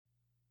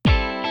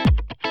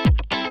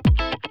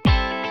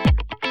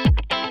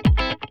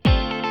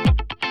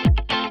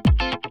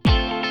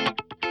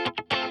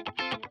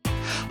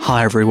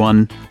Hi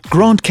everyone,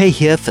 Grant K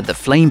here for the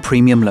Flame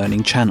Premium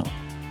Learning channel.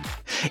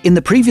 In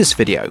the previous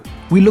video,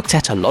 we looked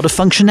at a lot of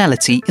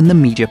functionality in the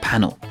media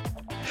panel.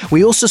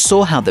 We also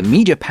saw how the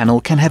media panel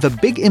can have a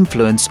big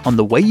influence on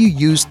the way you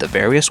use the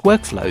various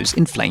workflows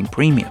in Flame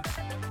Premium.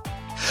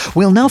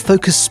 We'll now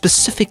focus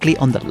specifically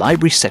on the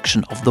library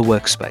section of the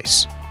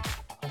workspace.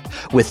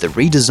 With the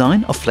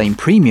redesign of Flame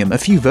Premium a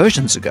few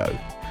versions ago,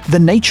 the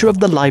nature of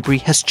the library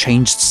has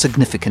changed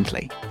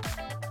significantly.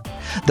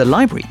 The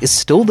library is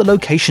still the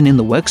location in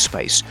the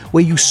workspace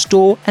where you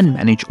store and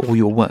manage all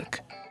your work.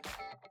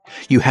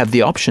 You have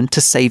the option to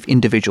save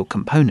individual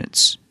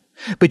components,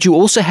 but you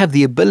also have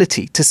the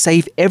ability to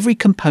save every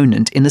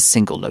component in a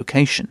single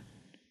location.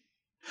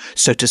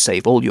 So to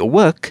save all your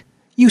work,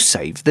 you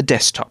save the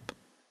desktop.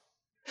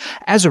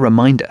 As a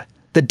reminder,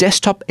 the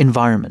desktop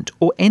environment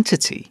or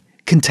entity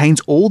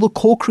contains all the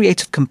core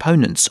creative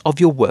components of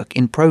your work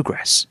in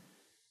progress.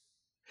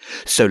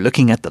 So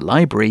looking at the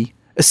library,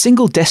 a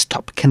single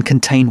desktop can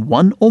contain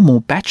one or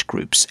more batch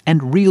groups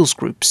and reels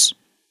groups.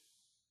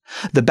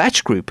 The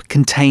batch group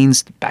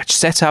contains batch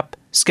setup,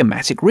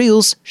 schematic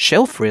reels,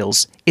 shelf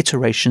reels,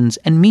 iterations,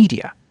 and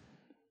media.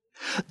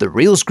 The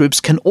reels groups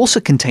can also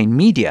contain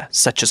media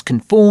such as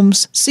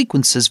conforms,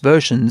 sequences,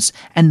 versions,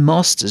 and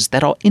masters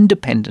that are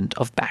independent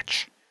of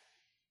batch.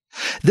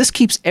 This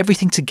keeps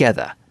everything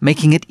together,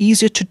 making it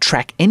easier to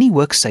track any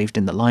work saved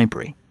in the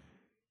library.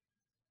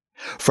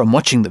 From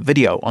watching the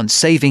video on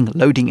saving,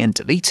 loading, and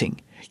deleting,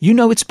 you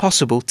know it's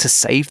possible to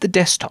save the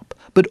desktop,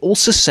 but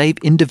also save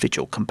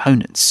individual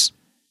components.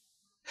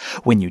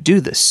 When you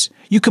do this,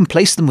 you can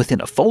place them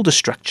within a folder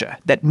structure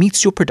that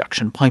meets your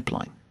production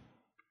pipeline.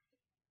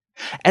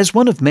 As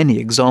one of many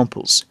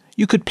examples,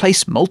 you could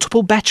place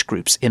multiple batch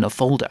groups in a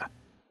folder.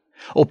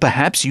 Or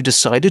perhaps you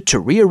decided to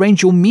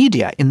rearrange your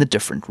media in the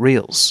different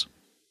reels.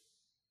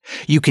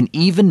 You can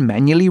even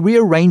manually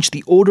rearrange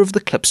the order of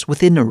the clips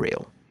within a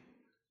reel.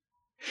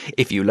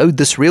 If you load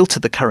this reel to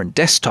the current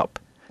desktop,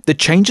 the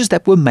changes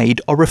that were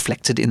made are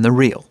reflected in the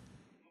reel.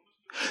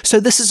 So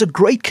this is a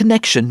great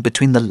connection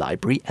between the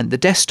library and the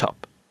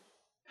desktop.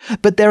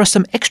 But there are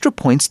some extra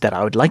points that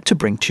I would like to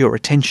bring to your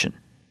attention.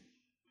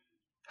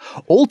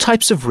 All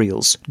types of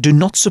reels do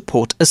not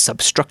support a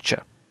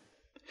substructure.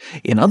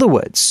 In other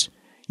words,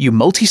 you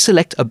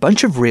multi-select a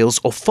bunch of reels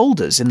or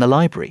folders in the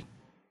library.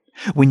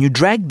 When you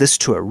drag this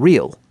to a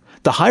reel,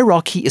 the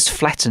hierarchy is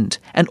flattened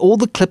and all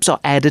the clips are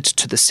added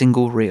to the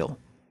single reel.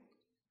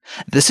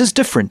 This is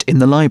different in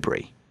the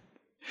library.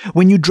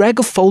 When you drag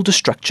a folder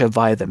structure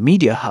via the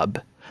Media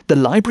Hub, the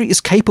library is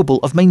capable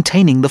of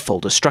maintaining the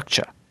folder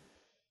structure.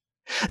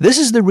 This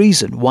is the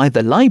reason why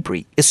the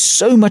library is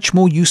so much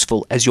more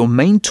useful as your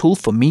main tool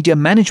for media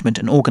management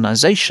and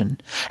organization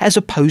as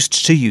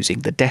opposed to using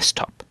the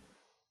desktop.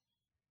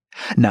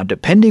 Now,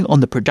 depending on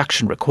the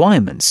production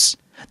requirements,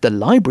 the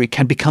library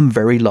can become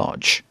very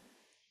large.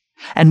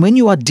 And when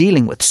you are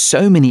dealing with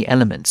so many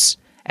elements,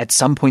 at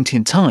some point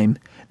in time,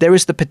 there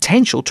is the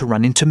potential to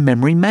run into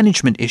memory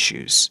management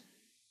issues.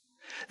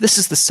 This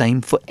is the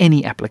same for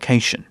any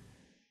application.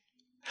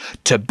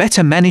 To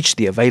better manage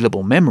the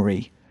available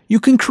memory, you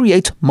can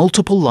create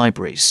multiple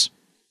libraries.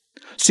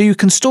 So you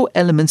can store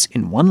elements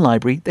in one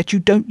library that you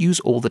don't use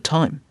all the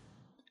time.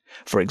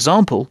 For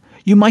example,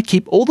 you might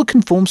keep all the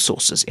conform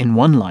sources in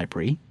one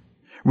library,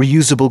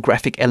 reusable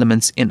graphic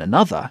elements in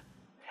another,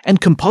 and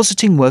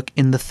compositing work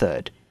in the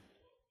third.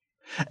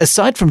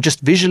 Aside from just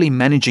visually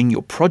managing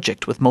your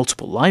project with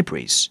multiple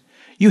libraries,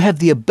 you have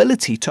the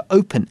ability to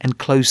open and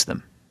close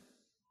them.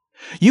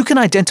 You can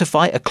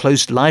identify a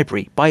closed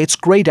library by its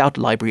grayed out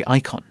library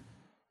icon.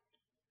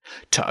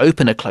 To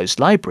open a closed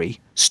library,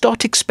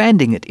 start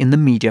expanding it in the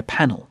media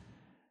panel.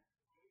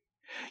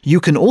 You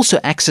can also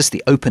access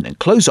the open and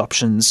close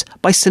options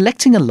by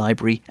selecting a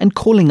library and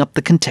calling up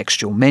the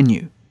contextual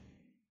menu.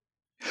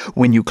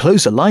 When you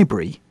close a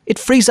library, it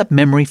frees up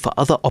memory for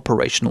other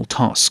operational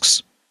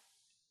tasks.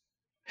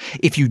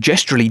 If you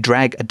gesturally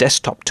drag a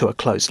desktop to a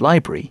closed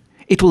library,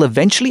 it will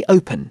eventually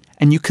open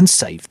and you can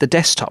save the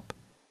desktop.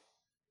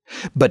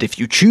 But if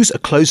you choose a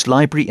closed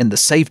library in the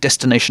Save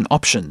Destination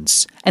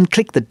options and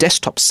click the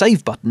Desktop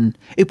Save button,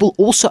 it will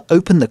also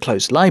open the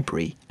closed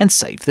library and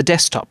save the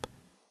desktop.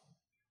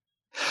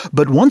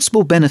 But one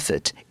small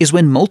benefit is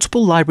when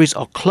multiple libraries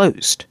are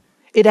closed,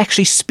 it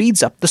actually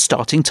speeds up the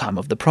starting time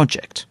of the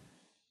project.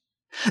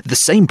 The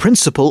same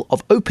principle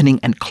of opening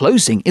and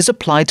closing is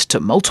applied to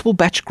multiple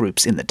batch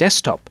groups in the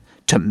desktop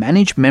to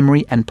manage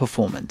memory and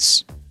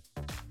performance.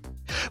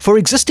 For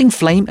existing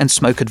Flame and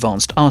Smoke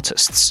Advanced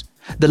artists,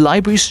 the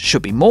libraries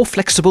should be more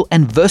flexible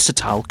and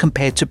versatile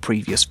compared to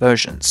previous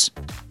versions.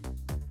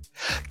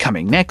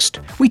 Coming next,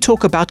 we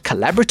talk about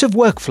collaborative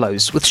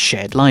workflows with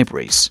shared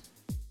libraries.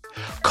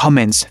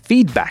 Comments,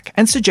 feedback,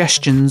 and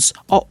suggestions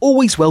are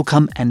always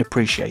welcome and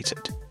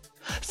appreciated.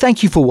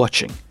 Thank you for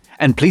watching,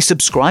 and please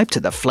subscribe to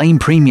the Flame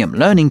Premium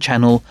Learning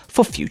channel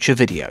for future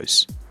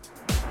videos.